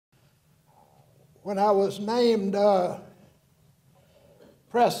when I was named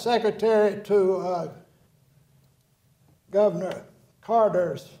press secretary to Governor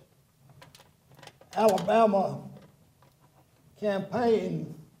Carter's Alabama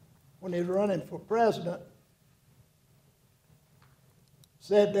campaign when he was running for president,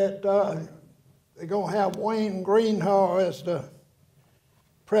 said that they're going to have Wayne Greenhaw as the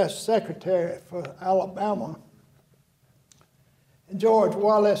press secretary for Alabama. And George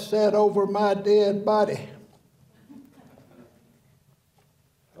Wallace said, "Over my dead body."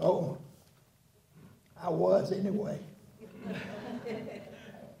 Oh, I was anyway.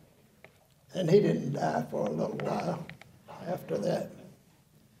 And he didn't die for a little while after that.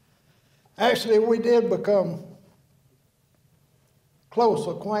 Actually, we did become close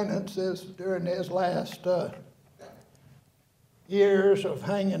acquaintances during his last years of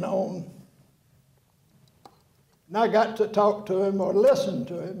hanging on. And I got to talk to him or listen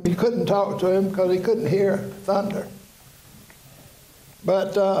to him. You couldn't talk to him because he couldn't hear thunder.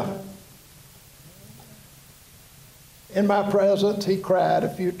 But in my presence, he cried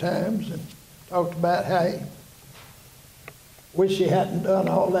a few times and talked about how he wished he hadn't done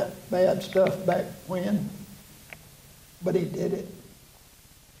all that bad stuff back when, but he did it.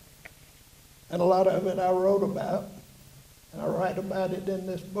 And a lot of it I wrote about, and I write about it in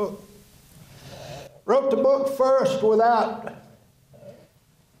this book. Wrote the book first without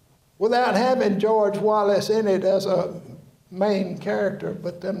having George Wallace in it as a main character,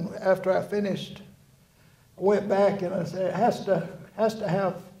 but then after I finished, I went back and I said, it has to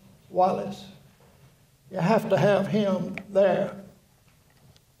have Wallace. You have to have him there.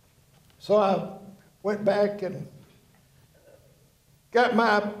 So I went back and got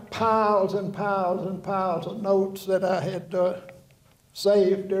my piles and piles and piles of notes that I had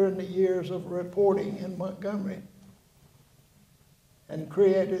saved during the years of reporting in Montgomery and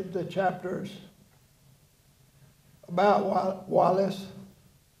created the chapters about Wallace.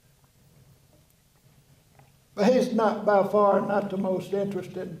 But he's not by far not the most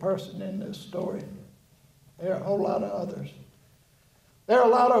interesting person in this story. There are a whole lot of others. There are a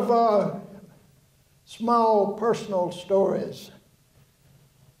lot of small personal stories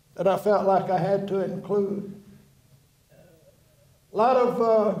that I felt like I had to include. A lot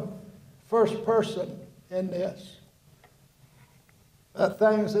of first person in this.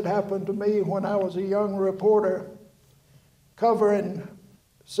 Things that happened to me when I was a young reporter covering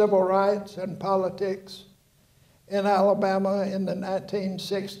civil rights and politics in Alabama in the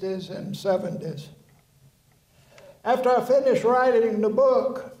 1960s and 70s. After I finished writing the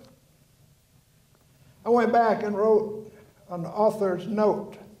book, I went back and wrote an author's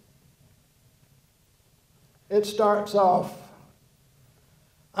note. It starts off,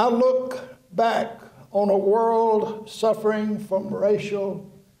 "I look back on a world suffering from racial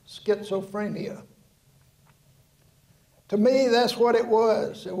schizophrenia." To me, that's what it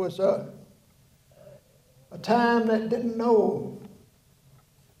was. It was a time that didn't know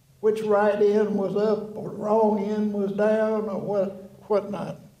which right end was up or wrong end was down or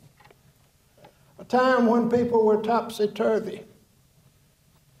whatnot. A time when people were topsy-turvy.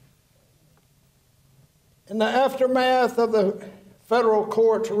 In the aftermath of the federal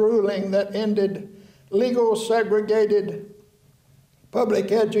court's ruling that ended legal segregated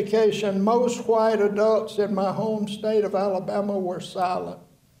public education, most white adults in my home state of Alabama were silent,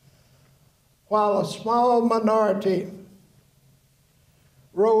 while a small minority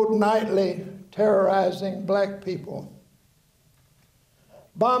rode nightly terrorizing black people,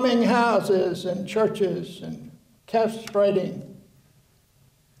 bombing houses and churches and castrating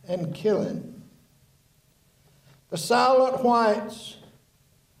and killing. The silent whites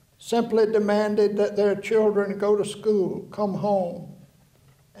simply demanded that their children go to school, come home,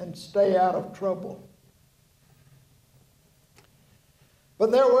 and stay out of trouble.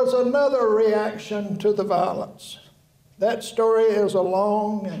 But there was another reaction to the violence. That story is a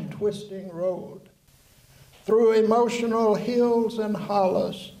long and twisting road through emotional hills and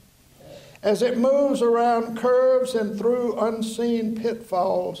hollows. As it moves around curves and through unseen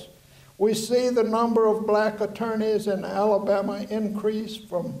pitfalls, we see the number of black attorneys in Alabama increase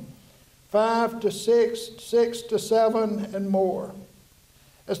from 5 to 6, 6 to 7, and more.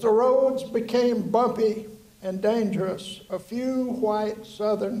 As the roads became bumpy and dangerous, a few white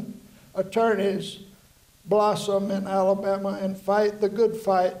Southern attorneys blossom in Alabama and fight the good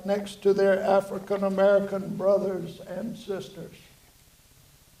fight next to their African American brothers and sisters.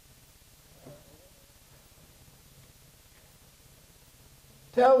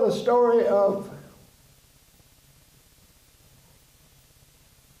 Tell the story of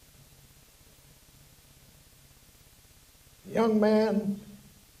a young man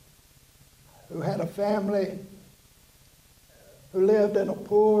who had a family, who lived in a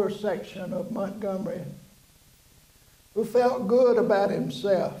poor section of Montgomery, who felt good about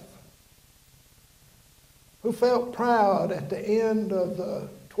himself, who felt proud at the end of the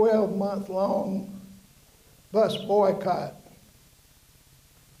 12-month-long bus boycott.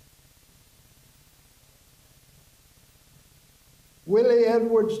 Willie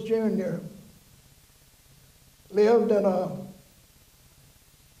Edwards Jr. lived in an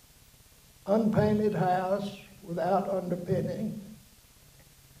unpainted house without underpinning,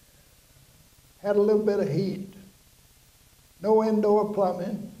 had a little bit of heat, no indoor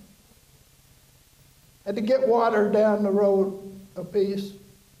plumbing, had to get water down the road a piece,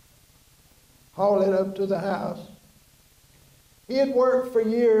 haul it up to the house. He had worked for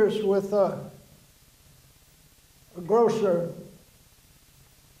years with a grocer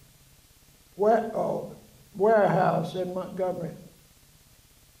warehouse in Montgomery.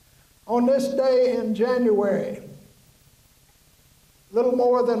 On this day in January, little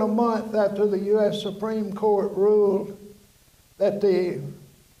more than a month after the U.S. Supreme Court ruled that the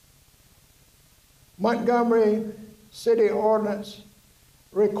Montgomery City Ordinance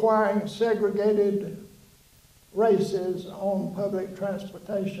requiring segregated races on public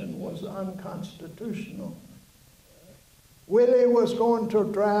transportation was unconstitutional, Willie was going to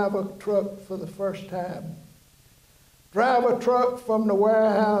drive a truck for the first time. Drive a truck from the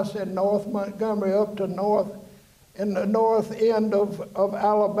warehouse in North Montgomery up to in the north end of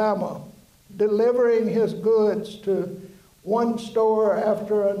Alabama, delivering his goods to one store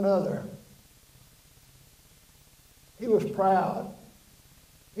after another. He was proud.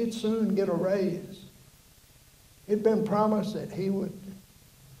 He'd soon get a raise. He'd been promised that he would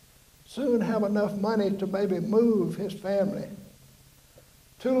soon have enough money to maybe move his family.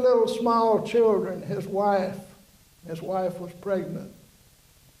 2 little small children, his wife was pregnant.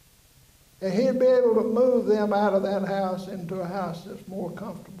 And he'd be able to move them out of that house into a house that's more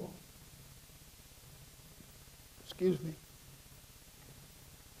comfortable. Excuse me.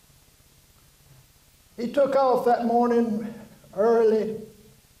 He took off that morning early,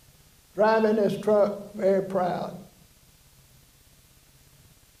 driving his truck, very proud.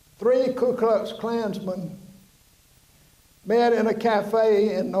 3 Ku Klux Klansmen met in a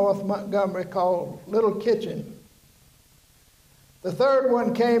cafe in North Montgomery called Little Kitchen. The third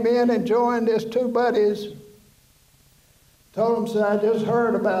one came in and joined his 2 buddies, told them, said, I just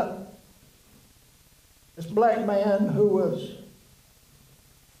heard about this black man who was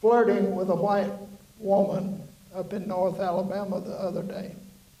flirting with a white woman up in North Alabama the other day.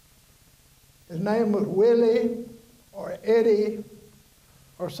 His name was Willie or Eddie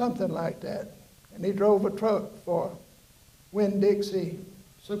or something like that. And he drove a truck for Dixie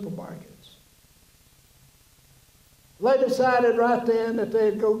supermarkets. They decided right then that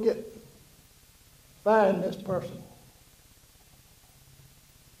they'd go find this person.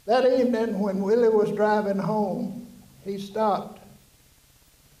 That evening when Willie was driving home, he stopped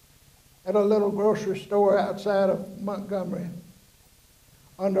at a little grocery store outside of Montgomery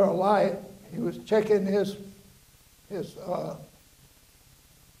under a light. He was checking his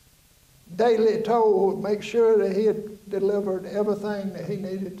daily toll, make sure that he had delivered everything that he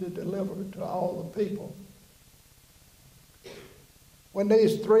needed to deliver to all the people. When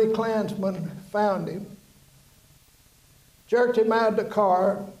these 3 Klansmen found him, jerked him out of the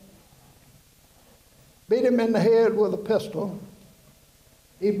car, beat him in the head with a pistol.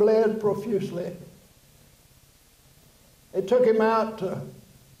 He bled profusely. They took him out to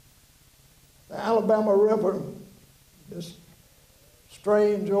the Alabama River, this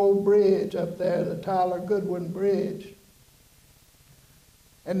strange old bridge up there, the Tyler Goodwin Bridge.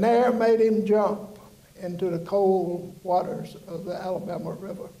 And there made him jump into the cold waters of the Alabama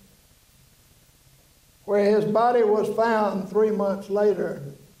River, where his body was found 3 months later,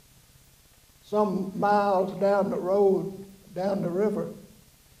 some miles down the road, down the river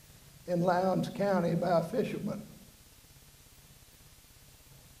in Lowndes County by a fisherman.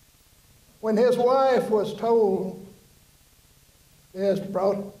 When his wife was told,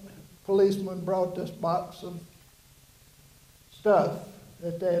 policemen brought this box of stuff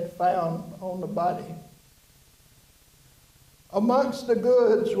that they had found on the body. Amongst the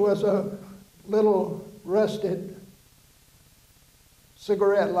goods was a little rusted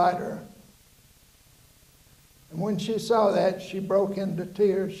cigarette lighter. And when she saw that, she broke into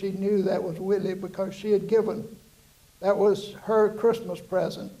tears. She knew that was Willie because she had that was her Christmas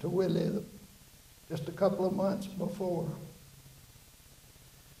present to Willie just a couple of months before.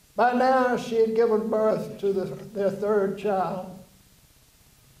 By now, she had given birth to their 3rd child.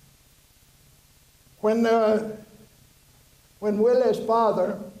 When Willie's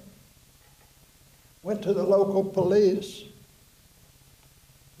father went to the local police.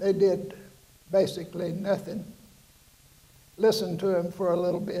 They did basically nothing. Listened to him for a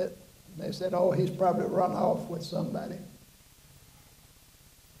little bit. They said, oh, he's probably run off with somebody.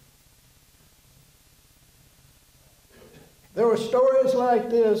 There were stories like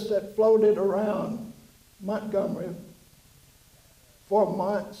this that floated around Montgomery for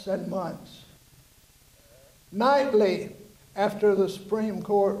months and months. Nightly, after the Supreme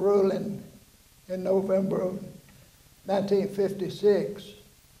Court ruling in November of 1956,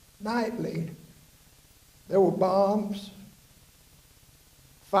 nightly, there were bombs,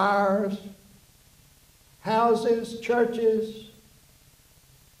 fires, houses, churches.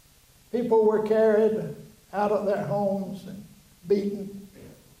 People were carried out of their homes and beaten.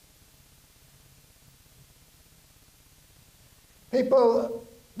 People,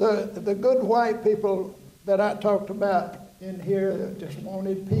 the good white people that I talked about in here that just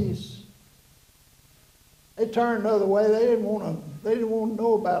wanted peace, they turned the other way. They didn't want to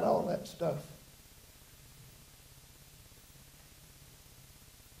know about all that stuff.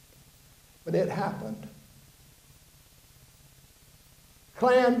 But it happened.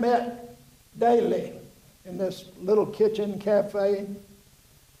 Klan met daily in this little kitchen cafe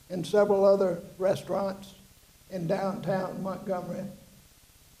and several other restaurants in downtown Montgomery.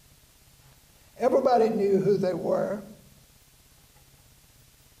 Everybody knew who they were.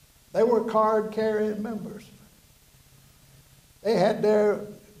 They were card-carrying members. They had their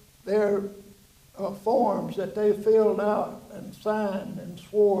forms that they filled out and signed and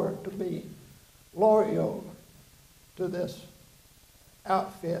swore to be loyal to this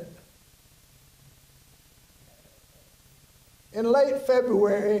outfit. In late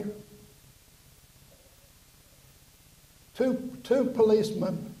February, two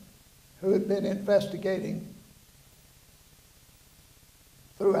policemen who had been investigating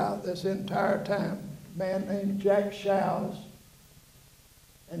throughout this entire time, a man named Jack Shows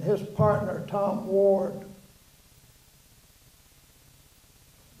and his partner Tom Ward,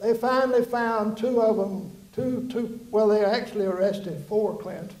 they finally found two of them, well, they actually arrested 4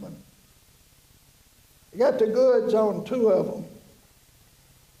 Klansmen. They got the goods on 2 of them.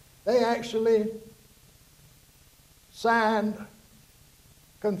 They actually signed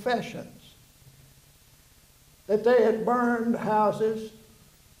confessions that they had burned houses,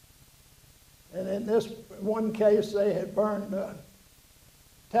 and in this one case they had burned a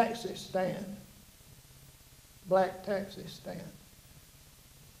taxi stand, black taxi stand.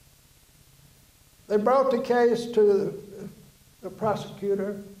 They brought the case to the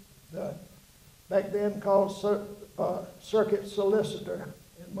prosecutor, back then called circuit solicitor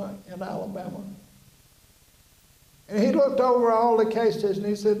in Alabama. And he looked over all the cases and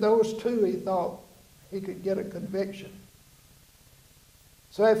he said those 2 he thought he could get a conviction.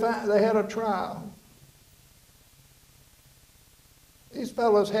 So they had a trial. These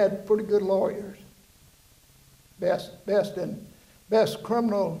fellows had pretty good lawyers. Best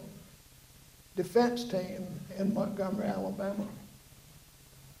criminal defense team in Montgomery, Alabama.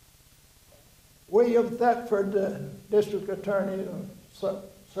 William Thetford, the district attorney,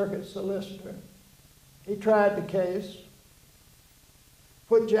 circuit solicitor, he tried the case,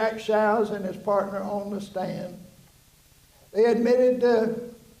 put Jack Shows and his partner on the stand. They admitted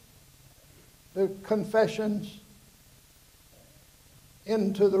the confessions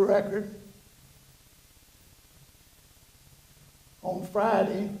into the record. On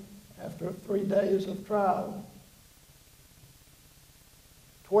Friday, after 3 days of trial,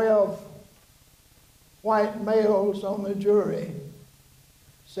 12 white males on the jury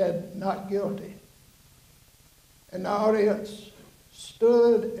said not guilty. And the audience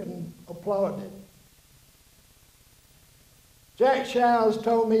stood and applauded. Jack Shows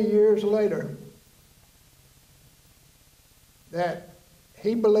told me years later that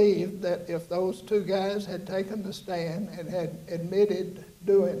he believed that if those 2 guys had taken the stand and had admitted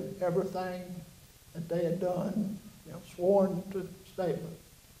doing everything that they had done, sworn to statement,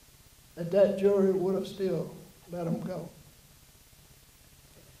 that jury would have still let them go.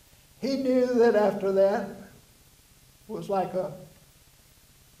 He knew that after that was like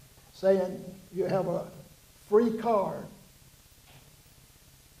saying you have a free card.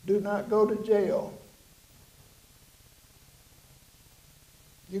 Do not go to jail.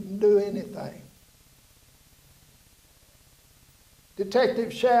 You can do anything.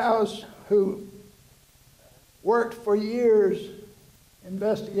 Detective Shows, who worked for years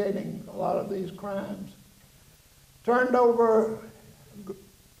investigating a lot of these crimes, turned over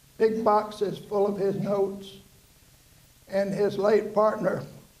big boxes full of his notes and his late partner,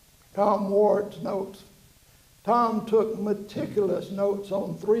 Tom Ward's notes, Tom took meticulous notes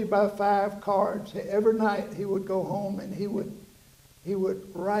on 3x5 cards. Every night he would go home and he would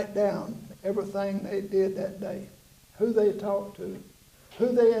write down everything they did that day, who they talked to, who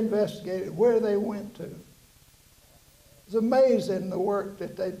they investigated, where they went to. It's amazing the work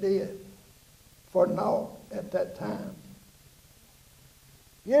that they did for naught at that time.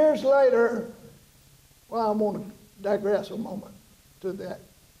 Years later, well, I want to digress a moment to that.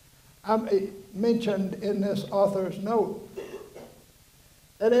 I mentioned in this author's note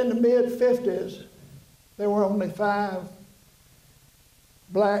that in the mid-50s, there were only 5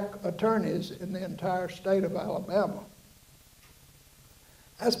 black attorneys in the entire state of Alabama.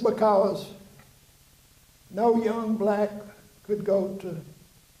 That's because no young black could go to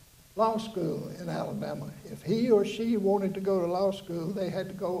law school in Alabama. If he or she wanted to go to law school, they had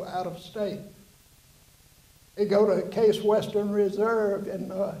to go out of state. They'd go to Case Western Reserve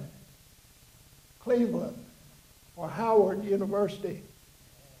in Cleveland, or Howard University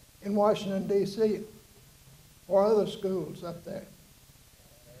in Washington, D.C., or other schools up there.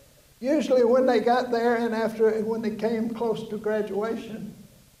 Usually when they got there and when they came close to graduation,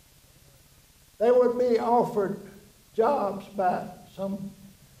 they would be offered jobs by some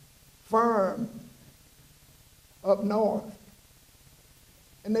firm up north.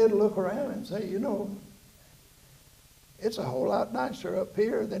 And they'd look around and say, you know, it's a whole lot nicer up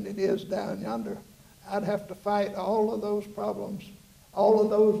here than it is down yonder. I'd have to fight all of those problems, all of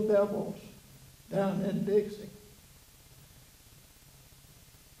those devils down in Dixie.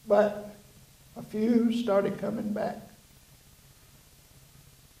 But a few started coming back.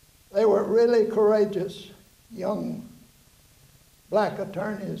 They were really courageous young black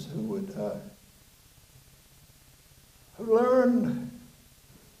attorneys who learned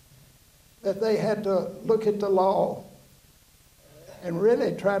that they had to look at the law and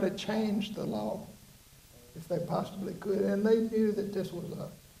really try to change the law if they possibly could. And they knew that this was a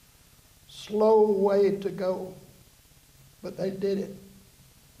slow way to go, but they did it.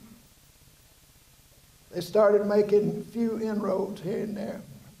 They started making a few inroads here and there.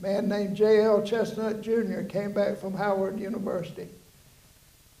 A man named J.L. Chestnut Jr. came back from Howard University,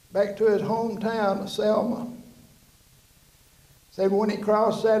 back to his hometown of Selma. Said when he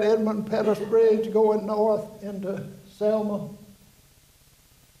crossed that Edmund Pettus Bridge going north into Selma,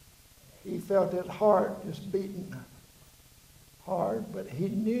 he felt his heart just beating hard, but he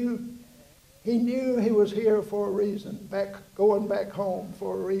knew he was here for a reason, going back home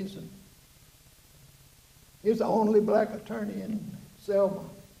for a reason. He was the only black attorney in Selma.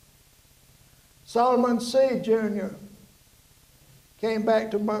 Solomon C. Jr. came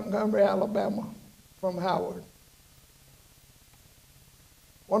back to Montgomery, Alabama from Howard.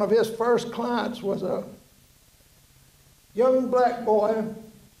 One of his first clients was a young black boy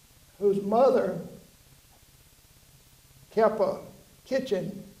whose mother kept a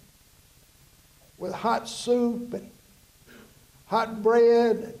kitchen with hot soup and hot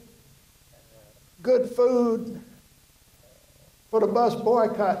bread, good food for the bus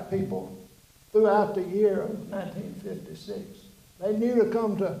boycott people throughout the year of 1956. They knew to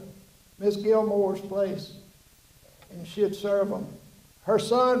come to Miss Gilmore's place and she'd serve them. Her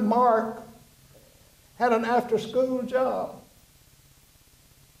son, Mark, had an after-school job.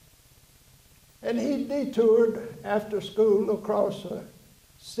 And he detoured after school across a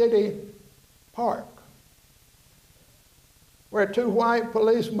city park where 2 white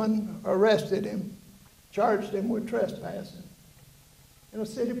policemen arrested him, charged him with trespassing in a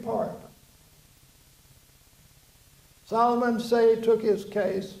city park. Solomon Say took his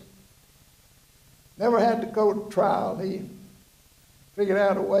case, never had to go to trial. He figured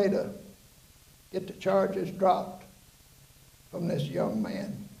out a way to get the charges dropped from this young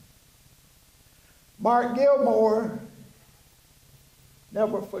man. Mark Gilmore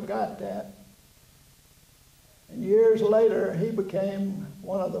never forgot that. And years later, he became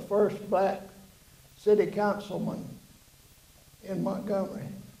one of the first black city councilmen in Montgomery.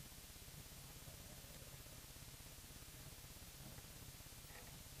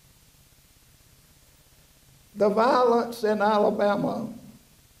 The violence in Alabama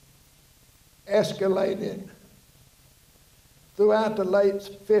escalated throughout the late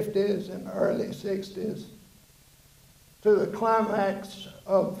 50s and early 60s to the climax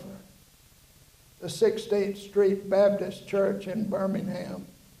of the 16th Street Baptist Church in Birmingham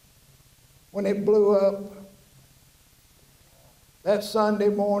when it blew up that Sunday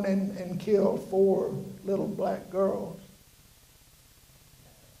morning and killed 4 little black girls.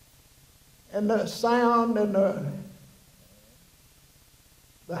 And the sound and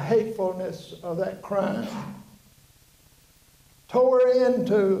the hatefulness of that crime tore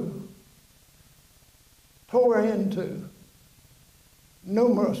tore into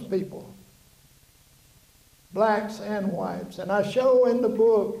numerous people, blacks and whites. And I show in the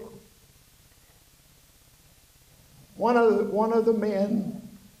book one of the men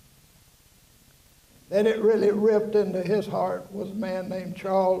that it really ripped into his heart was a man named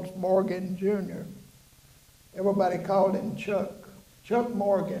Charles Morgan Jr. Everybody called him Chuck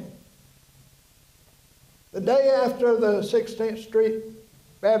Morgan. The day after the 16th Street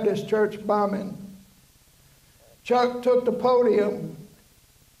Baptist Church bombing, Chuck took the podium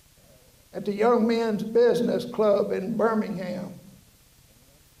at the Young Men's Business Club in Birmingham,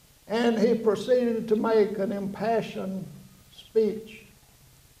 and he proceeded to make an impassioned speech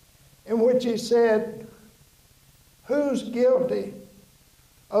in which he said, "Who's guilty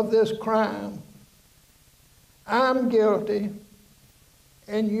of this crime? I'm guilty,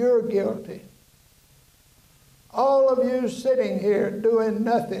 and you're guilty. All of you sitting here doing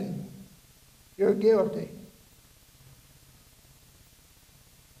nothing, you're guilty."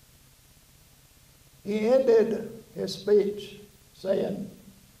 He ended his speech saying,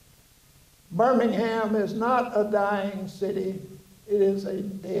 "Birmingham is not a dying city, it is a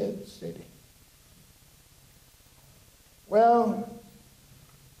dead city." Well,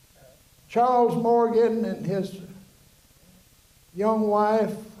 Charles Morgan and his young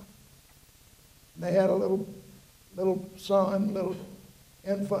wife, they had a little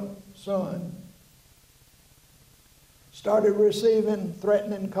infant son, started receiving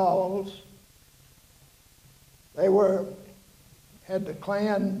threatening calls. They had the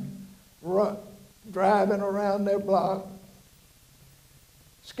Klan driving around their block,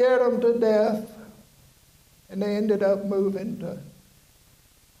 scared them to death, and they ended up moving to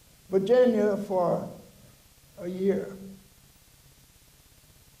Virginia for a year.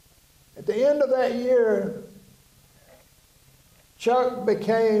 At the end of that year, Chuck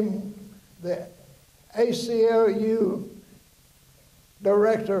became the ACLU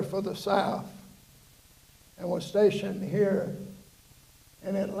director for the South and was stationed here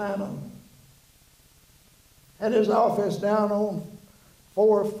in Atlanta. Had his office down on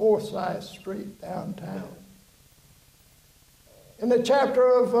 4 Forsyth Street downtown. In the chapter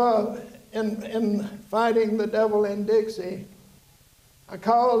of in Fighting the Devil in Dixie, I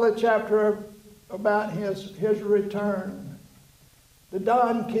call the chapter about his return, the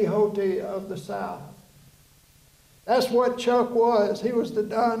Don Quixote of the South. That's what Chuck was. He was the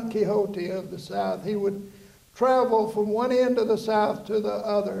Don Quixote of the South. He would travel from one end of the South to the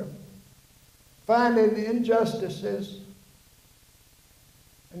other, finding injustices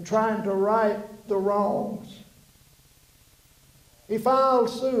and trying to right the wrongs. He filed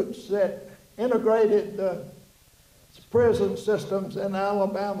suits that integrated the prison systems in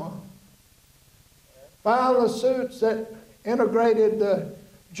Alabama, filed the suits that integrated the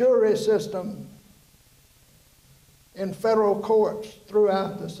jury system in federal courts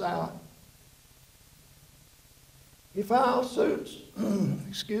throughout the South. He filed suits,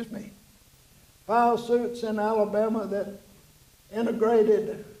 filed suits in Alabama that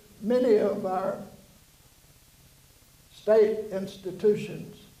integrated many of our state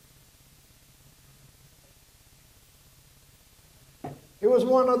institutions. He was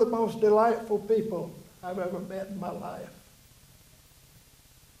one of the most delightful people I've ever met in my life.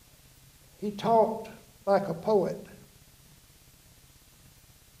 He talked like a poet.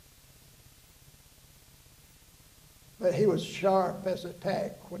 But he was sharp as a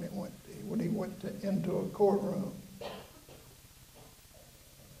tack when he went into a courtroom.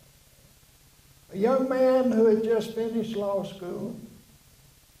 A young man who had just finished law school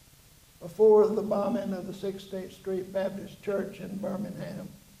before the bombing of the 16th Street Baptist Church in Birmingham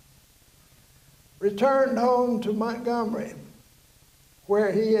returned home to Montgomery,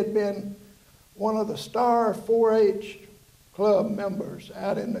 where he had been one of the star 4-H club members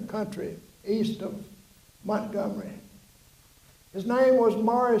out in the country east of Montgomery. His name was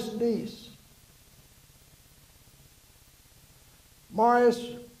Morris Deese.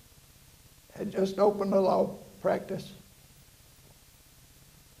 Morris had just opened a law practice.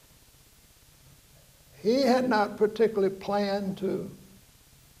 He had not particularly planned to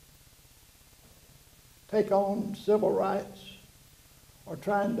take on civil rights or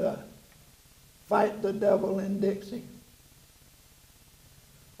trying to fight the devil in Dixie.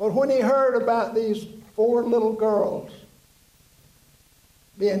 But when he heard about these 4 little girls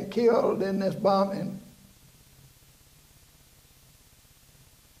being killed in this bombing,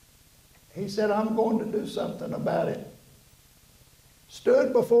 he said, "I'm going to do something about it."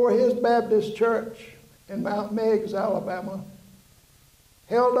 Stood before his Baptist church in Mount Meigs, Alabama,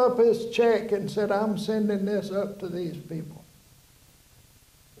 held up his check and said, "I'm sending this up to these people."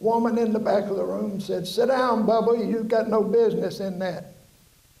 woman in the back of the room said, "Sit down, Bubba, you've got no business in that."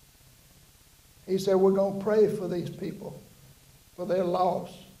 He said, "We're going to pray for these people, for their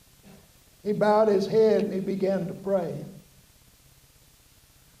loss." He bowed his head and he began to pray.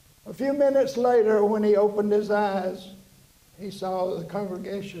 A few minutes later, when he opened his eyes, he saw the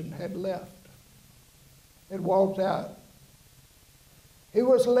congregation had left, had walked out. He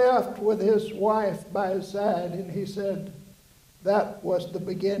was left with his wife by his side, and he said, that was the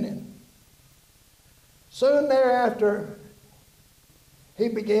beginning. Soon thereafter, he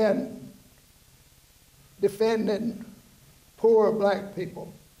began defending poor black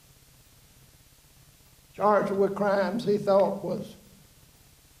people, charged with crimes he thought was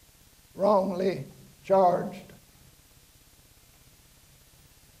wrongly charged.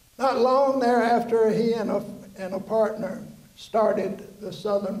 Not long thereafter, he and a partner started the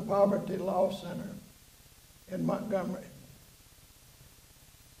Southern Poverty Law Center in Montgomery.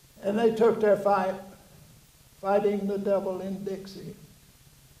 And they took their fight, fighting the devil in Dixie,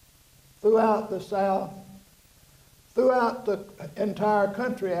 throughout the South, throughout the entire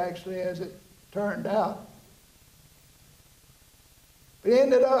country, actually, as it turned out. They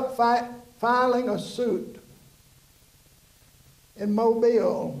ended up filing a suit in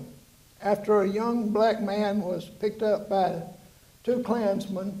Mobile after a young black man was picked up by two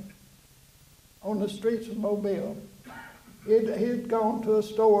Klansmen on the streets of Mobile. He'd gone to a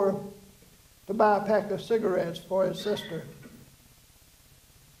store to buy a pack of cigarettes for his sister.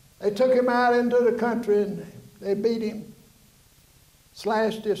 They took him out into the country and they beat him,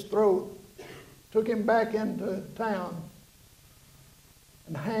 slashed his throat, took him back into town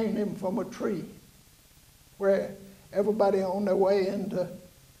and hanged him from a tree where everybody on their way into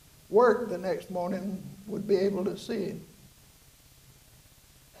work the next morning would be able to see him.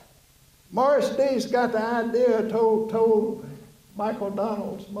 Morris Deese got the idea, told Michael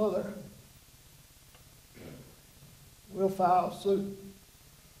Donald's mother, "We'll file suit.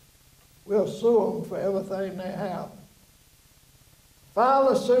 We'll sue them for everything they have." File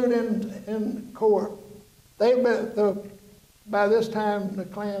a suit in court. By this time, the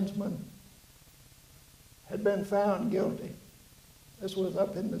Klansmen had been found guilty. This was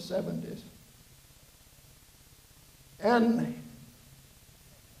up in the 70s. And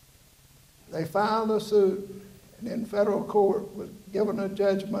they filed a suit, and in federal court was given a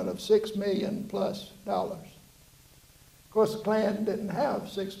judgment of $6 million plus. Of course, the Klan didn't have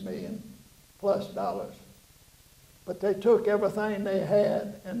 $6 million plus, but they took everything they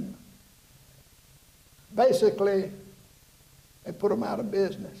had and basically they put them out of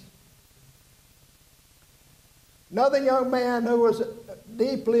business. Another young man who was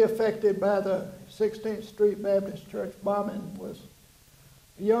deeply affected by the 16th Street Baptist Church bombing was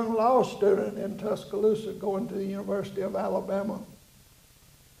a young law student in Tuscaloosa going to the University of Alabama.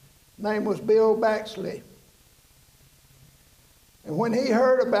 His name was Bill Baxley. And when he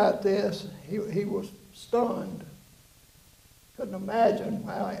heard about this, he was stunned. Couldn't imagine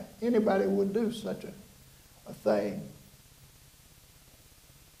how anybody would do such a thing.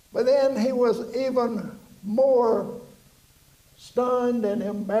 But then he was even more stunned and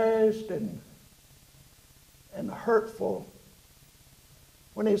embarrassed and hurtful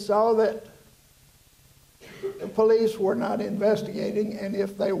when he saw that the police were not investigating, and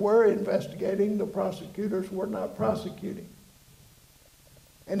if they were investigating, the prosecutors were not prosecuting.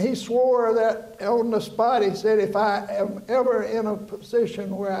 And he swore that on the spot, he said, if I am ever in a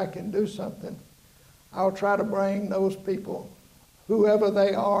position where I can do something, I'll try to bring those people, whoever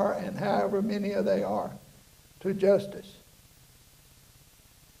they are and however many they are, to justice.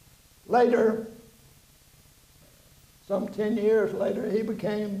 Later, some 10 years later, he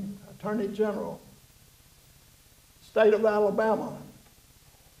became Attorney General, state of Alabama.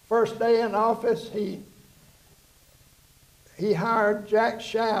 First day in office, he hired Jack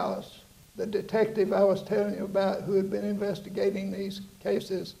Shouse, the detective I was telling you about, who had been investigating these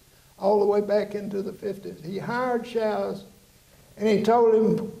cases all the way back into the 50s. He hired Shouse, and he told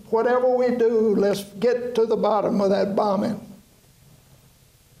him, whatever we do, let's get to the bottom of that bombing.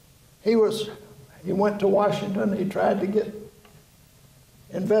 He went to Washington. He tried to get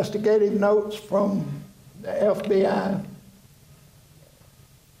investigative notes from the FBI.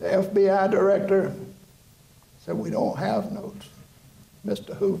 The FBI director said, we don't have notes,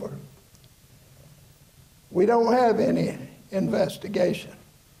 Mr. Hoover. We don't have any investigation.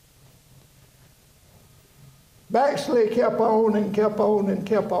 Baxley kept on and kept on and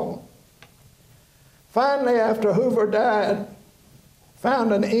kept on. Finally, after Hoover died,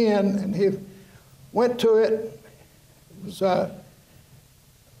 found an inn, and he went to it. It was a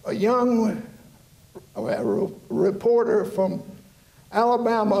young reporter from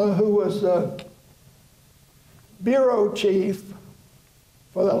Alabama, who was the bureau chief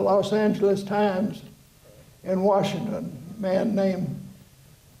for the Los Angeles Times in Washington, a man named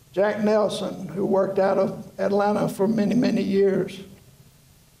Jack Nelson, who worked out of Atlanta for many, many years.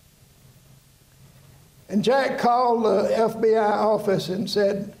 And Jack called the FBI office and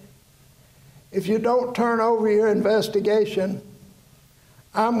said, if you don't turn over your investigation,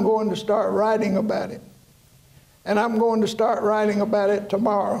 I'm going to start writing about it. And I'm going to start writing about it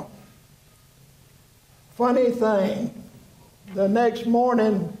tomorrow. Funny thing, the next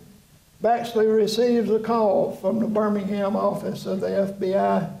morning, Baxley receives a call from the Birmingham office of the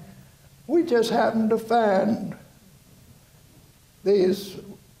FBI. We just happened to find these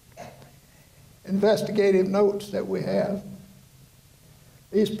investigative notes that we have.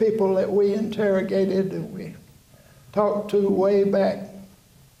 These people that we interrogated and we talked to way back.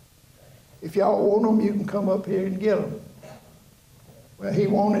 If y'all want them, you can come up here and get them. Well, he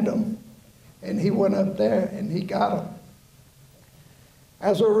wanted them, and he went up there and he got them.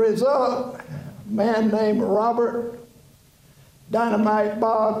 As a result, a man named Robert Dynamite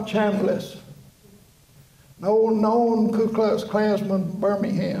Bob Chambliss, an old known Ku Klux Klansman from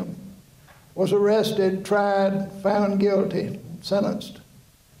Birmingham, was arrested, tried, found guilty, sentenced.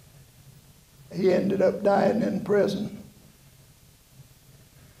 He ended up dying in prison.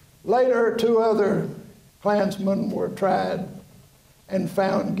 Later, 2 other Klansmen were tried and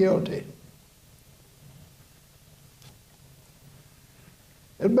found guilty.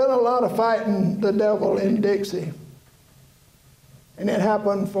 There's been a lot of fighting the devil in Dixie, and it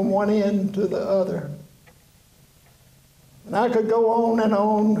happened from one end to the other. And I could go on and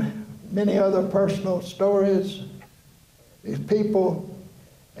on, many other personal stories, these people,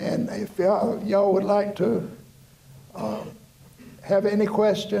 and if y'all would like to have any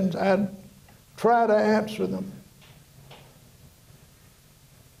questions, I'd try to answer them.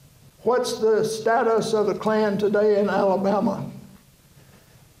 What's the status of the Klan today in Alabama?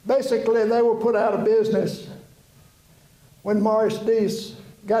 Basically, they were put out of business when Morris Deese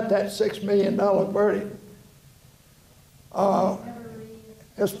got that $6 million verdict.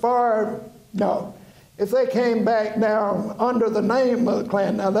 If they came back now under the name of the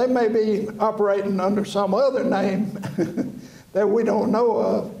Klan, now they may be operating under some other name that we don't know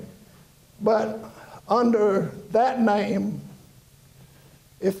of, but under that name,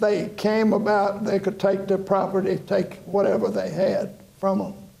 if they came about, they could take their property, take whatever they had from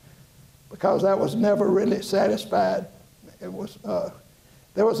them, because that was never really satisfied. It was,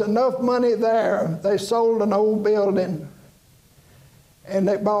 there was enough money there. They sold an old building, and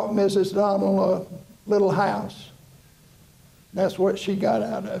they bought Mrs. Donald a little house. That's what she got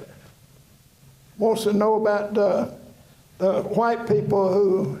out of it. Wants to know about the white people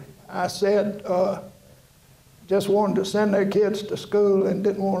who I said just wanted to send their kids to school and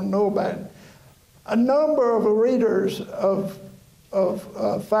didn't want to know about it. A number of readers of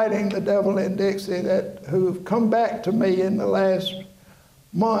Fighting the Devil in Dixie who've come back to me in the last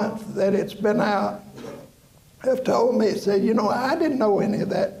month that it's been out have told me, said, you know, I didn't know any of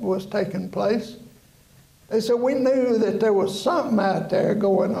that was taking place. They said, we knew that there was something out there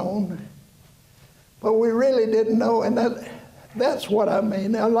going on, but we really didn't know, and that's what I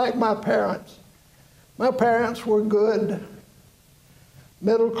mean. Now, like my parents were good,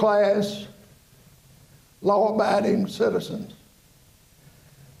 middle class, law-abiding citizens.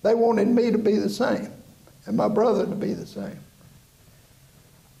 They wanted me to be the same, and my brother to be the same.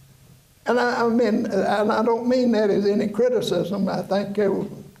 And I don't mean that as any criticism. I think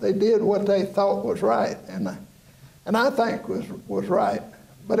they did what they thought was right, and I think was right.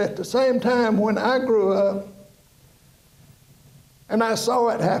 But at the same time, when I grew up, and I saw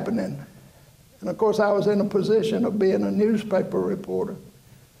it happening, and of course I was in a position of being a newspaper reporter,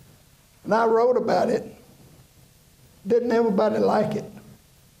 and I wrote about it. Didn't everybody like it?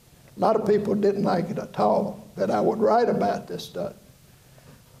 A lot of people didn't like it at all, that I would write about this stuff.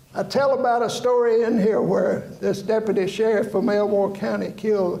 I tell about a story in here where this deputy sheriff from Elmore County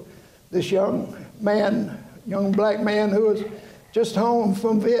killed this young black man who was just home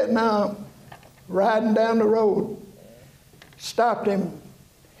from Vietnam, riding down the road. Stopped him.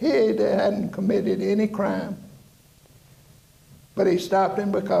 He hadn't committed any crime, but he stopped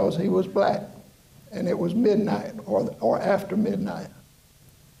him because he was black, and it was midnight or after midnight.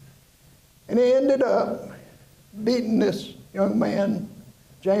 And he ended up beating this young man,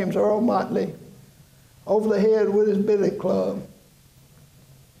 James Earl Motley, over the head with his billy club.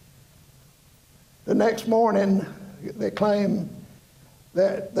 The next morning, they claim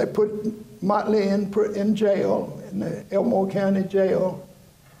that they put Motley in jail, in the Elmore County jail.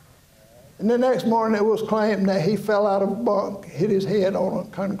 And the next morning it was claimed that he fell out of a bunk, hit his head on a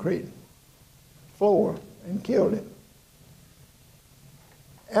concrete floor, and killed him.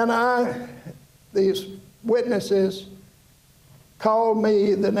 And these witnesses called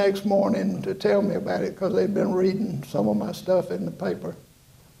me the next morning to tell me about it because they'd been reading some of my stuff in the paper.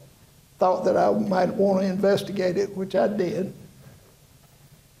 Thought that I might want to investigate it, which I did.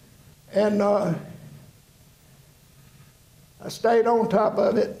 And I stayed on top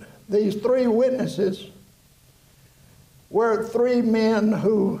of it. These three witnesses were three men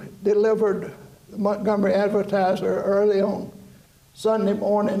who delivered the Montgomery Advertiser early on Sunday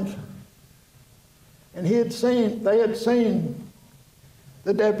mornings. And they had seen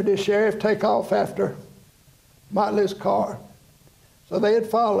the deputy sheriff take off after Motley's car. So they had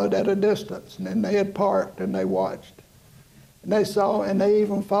followed at a distance, and then they had parked and they watched. And they saw, and they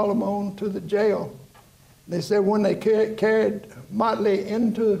even followed him on to the jail. They said when they carried Motley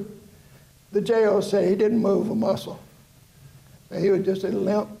into the jail, said he didn't move a muscle. He was just a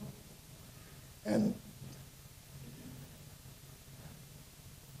limp. And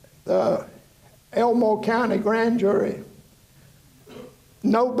the Elmo County grand jury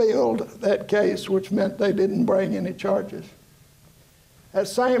no-billed that case, which meant they didn't bring any charges. That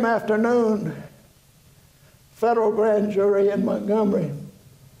same afternoon, federal grand jury in Montgomery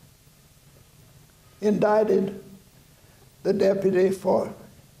indicted the deputy for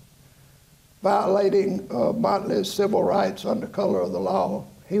violating Motley's civil rights under color of the law.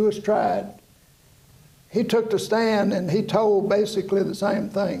 He was tried. He took the stand and he told basically the same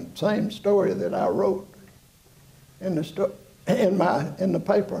thing, same story that I wrote in the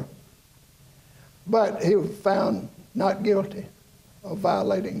paper. But he was found not guilty of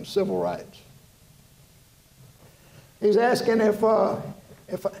violating civil rights. He's asking if I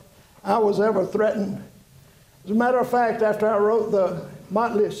was ever threatened. As a matter of fact, after I wrote the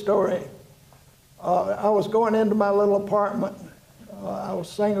Motley story, I was going into my little apartment. I was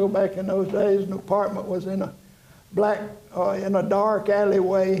single back in those days, and the apartment was in a dark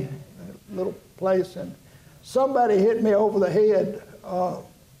alleyway, a little place, and somebody hit me over the head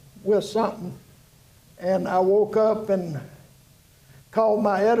with something, and I woke up and called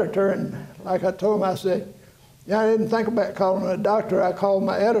my editor, and like I told him, I said, yeah, I didn't think about calling a doctor, I called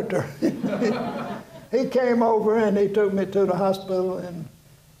my editor. He came over and he took me to the hospital, and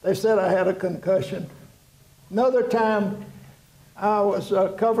they said I had a concussion. Another time, I was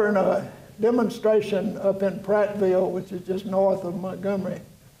covering a demonstration up in Prattville, which is just north of Montgomery.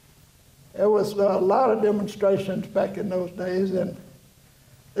 There was a lot of demonstrations back in those days, and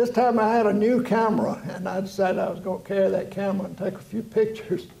this time I had a new camera, and I decided I was going to carry that camera and take a few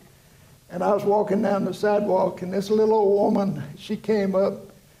pictures. And I was walking down the sidewalk, and this little old woman, she came up,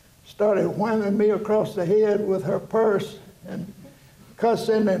 started whamming me across the head with her purse and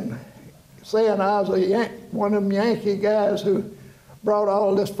cussing and saying I was one of them Yankee guys who brought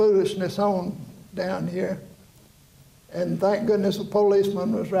all this foolishness on down here. And thank goodness a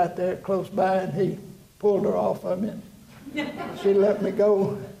policeman was right there close by, and he pulled her off of me. She let me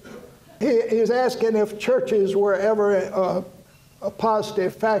go. He's asking if churches were ever a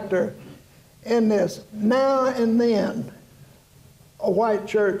positive factor in this. Now and then, a white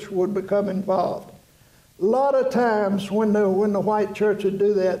church would become involved. A lot of times when the white church would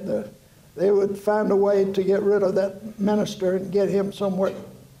do that, they would find a way to get rid of that minister and get him somewhere,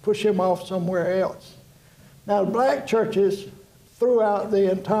 push him off somewhere else. Now, black churches throughout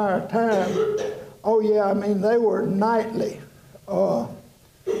the entire time, oh yeah, I mean, they were nightly,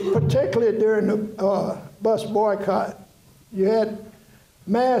 particularly during the bus boycott. You had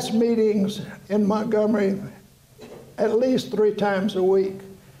mass meetings in Montgomery at least 3 times a week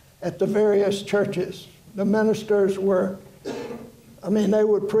at the various churches. The ministers were, they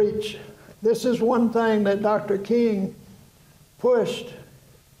would preach. This is one thing that Dr. King pushed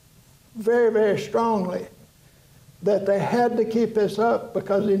very, very strongly, that they had to keep this up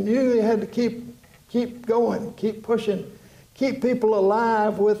because he knew he had to keep going, keep pushing, keep people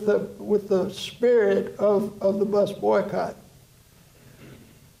alive with the spirit of the bus boycott.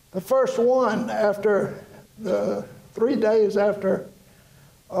 The first one, after the 3 days after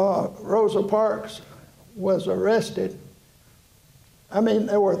Rosa Parks was arrested,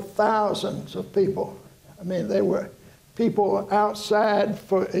 there were thousands of people. They were people outside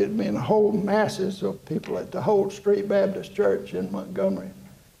whole masses of people at the Holt Street Baptist Church in Montgomery.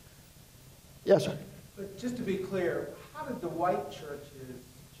 Yes, sir. But just to be clear, how did the white churches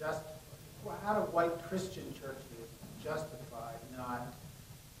how do white Christian churches justify not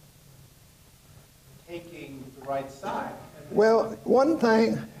taking the right side? Well, one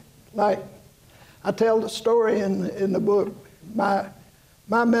thing, I tell the story in the book, my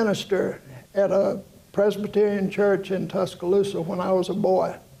minister at a Presbyterian church in Tuscaloosa when I was a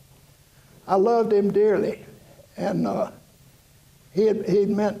boy. I loved him dearly, and he'd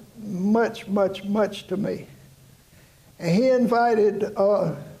meant much, much, much to me. And he invited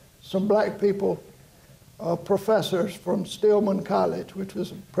some black people, professors from Stillman College, which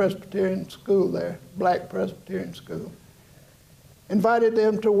was a Presbyterian school there, black Presbyterian school, invited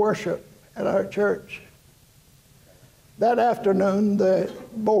them to worship at our church. That afternoon, the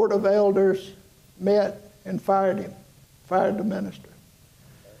board of elders met and fired him, fired the minister.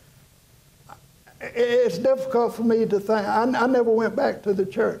 It's difficult for me to think. I never went back to the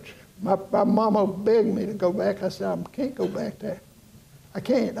church. My mama begged me to go back. I said, I can't go back there. I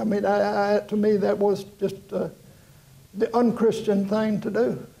can't. I mean, to me, that was just the unchristian thing to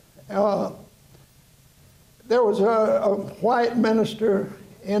do. There was a white minister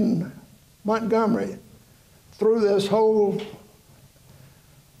in Montgomery through this whole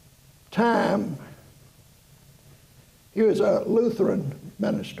time. He was a Lutheran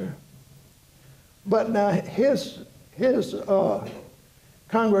minister. But now his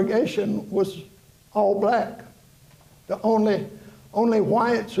congregation was all black. The only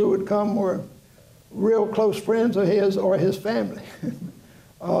whites who would come were real close friends of his or his family.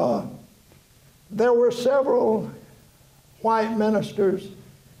 There were several white ministers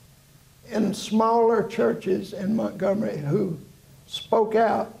in smaller churches in Montgomery who spoke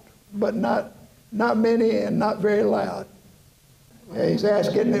out, but not many and not very loud. He's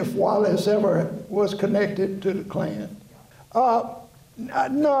asking if Wallace ever was connected to the Klan.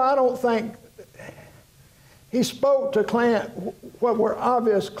 No, I don't think. He spoke to Klan, what were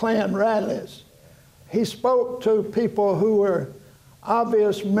obvious Klan rallies. He spoke to people who were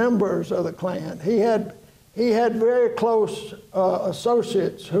obvious members of the Klan. He had very close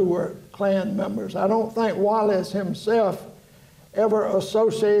associates who were Klan members. I don't think Wallace himself ever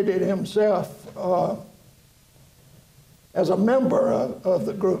associated himself as a member of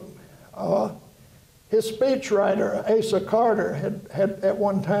the group. His speechwriter, Asa Carter, had at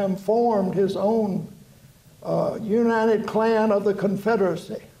one time formed his own United Klan of the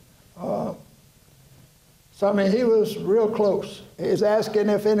Confederacy. So, I mean, he was real close. He's asking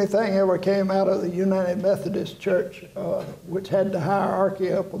if anything ever came out of the United Methodist Church, which had the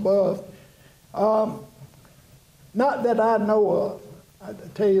hierarchy up above. Not that I know of. I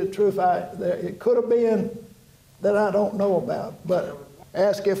tell you the truth, it could have been that I don't know about, but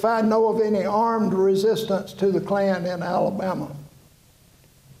ask if I know of any armed resistance to the Klan in Alabama.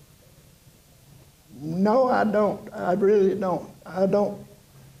 No, I don't. I really don't. I don't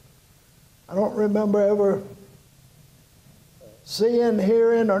remember ever seeing,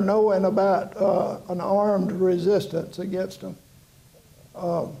 hearing, or knowing about an armed resistance against them.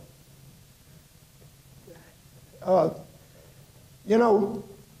 You know,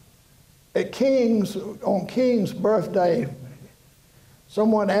 on King's birthday,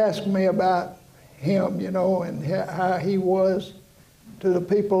 someone asked me about him, you know, and how he was to the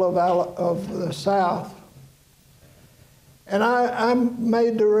people of the South. And I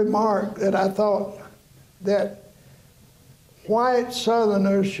made the remark that I thought that white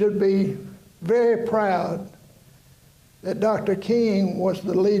Southerners should be very proud that Dr. King was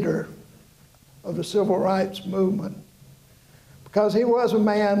the leader of the civil rights movement, because he was a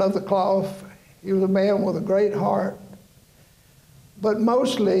man of the cloth. He was a man with a great heart. But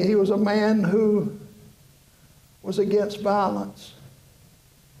mostly he was a man who was against violence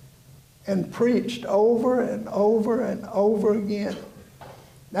and preached over and over and over again.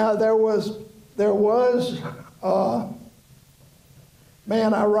 Now there was a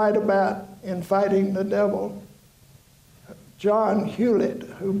man I write about in Fighting the Devil, John Hewlett,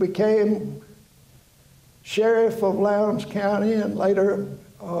 who became sheriff of Lowndes County and later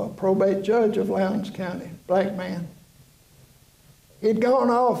probate judge of Lowndes County, black man. He'd gone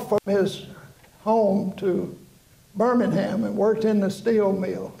off from his home to Birmingham and worked in the steel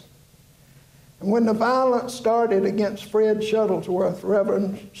mills. And when the violence started against Fred Shuttlesworth,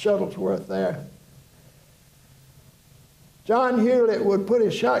 Reverend Shuttlesworth there, John Hewlett would put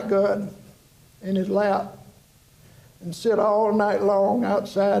his shotgun in his lap and sit all night long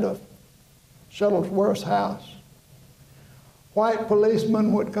outside of Shuttlesworth's house. White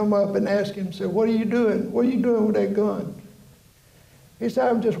policemen would come up and ask him, say, "What are you doing? What are you doing with that gun?" He said,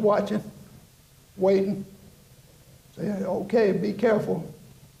 "I'm just watching, waiting." Say, "Okay, be careful."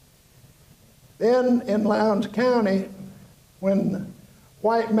 Then in Lowndes County, when the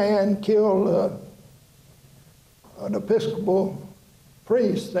white man killed an Episcopal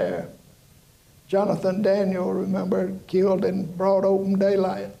priest there, Jonathan Daniel, remember, killed in broad open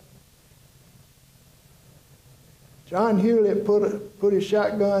daylight. John Hewlett put his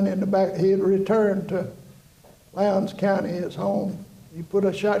shotgun in the back. He had returned to Lowndes County, his home. He put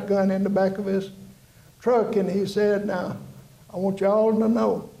a shotgun in the back of his truck, and he said, "Now, I want y'all to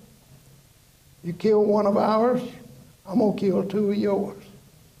know, you kill one of ours, I'm going to kill two of yours."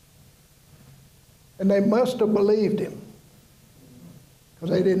 And they must have believed him, because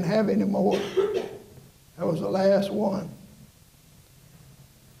they didn't have any more. That was the last one.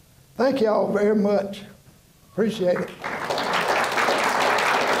 Thank y'all very much. Appreciate it.